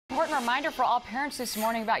important reminder for all parents this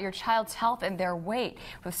morning about your child's health and their weight.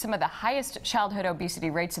 With some of the highest childhood obesity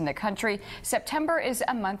rates in the country, September is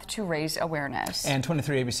a month to raise awareness. And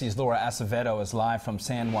 23 ABC's Laura Acevedo is live from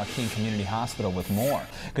San Joaquin Community Hospital with more.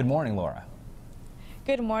 Good morning, Laura.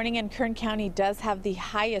 Good morning, and Kern County does have the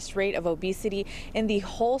highest rate of obesity in the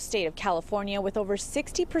whole state of California, with over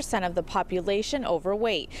 60% of the population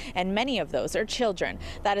overweight, and many of those are children.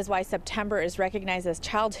 That is why September is recognized as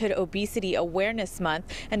Childhood Obesity Awareness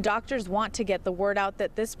Month, and doctors want to get the word out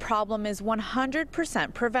that this problem is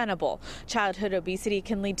 100% preventable. Childhood obesity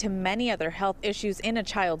can lead to many other health issues in a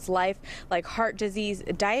child's life, like heart disease,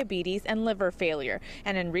 diabetes, and liver failure.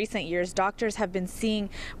 And in recent years, doctors have been seeing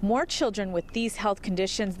more children with these health conditions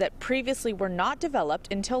that previously were not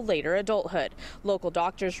developed until later adulthood. Local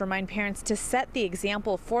doctors remind parents to set the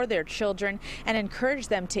example for their children and encourage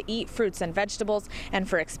them to eat fruits and vegetables. And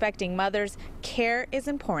for expecting mothers, care is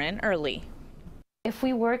important early. If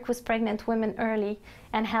we work with pregnant women early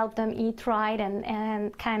and help them eat right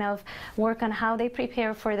and kind of work on how they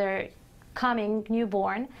prepare for their coming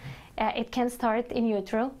newborn, it can start in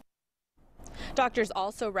utero. Doctors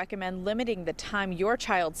also recommend limiting the time your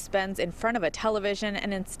child spends in front of a television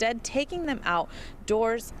and instead taking them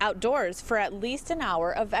outdoors for at least an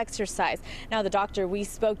hour of exercise. Now, the doctor we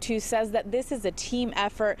spoke to says that this is a team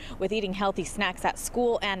effort, with eating healthy snacks at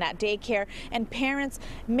school and at daycare, and parents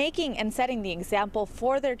making and setting the example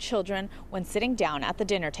for their children when sitting down at the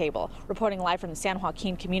dinner table. Reporting live from the San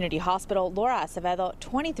Joaquin Community Hospital, Laura Acevedo,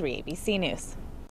 23 ABC News.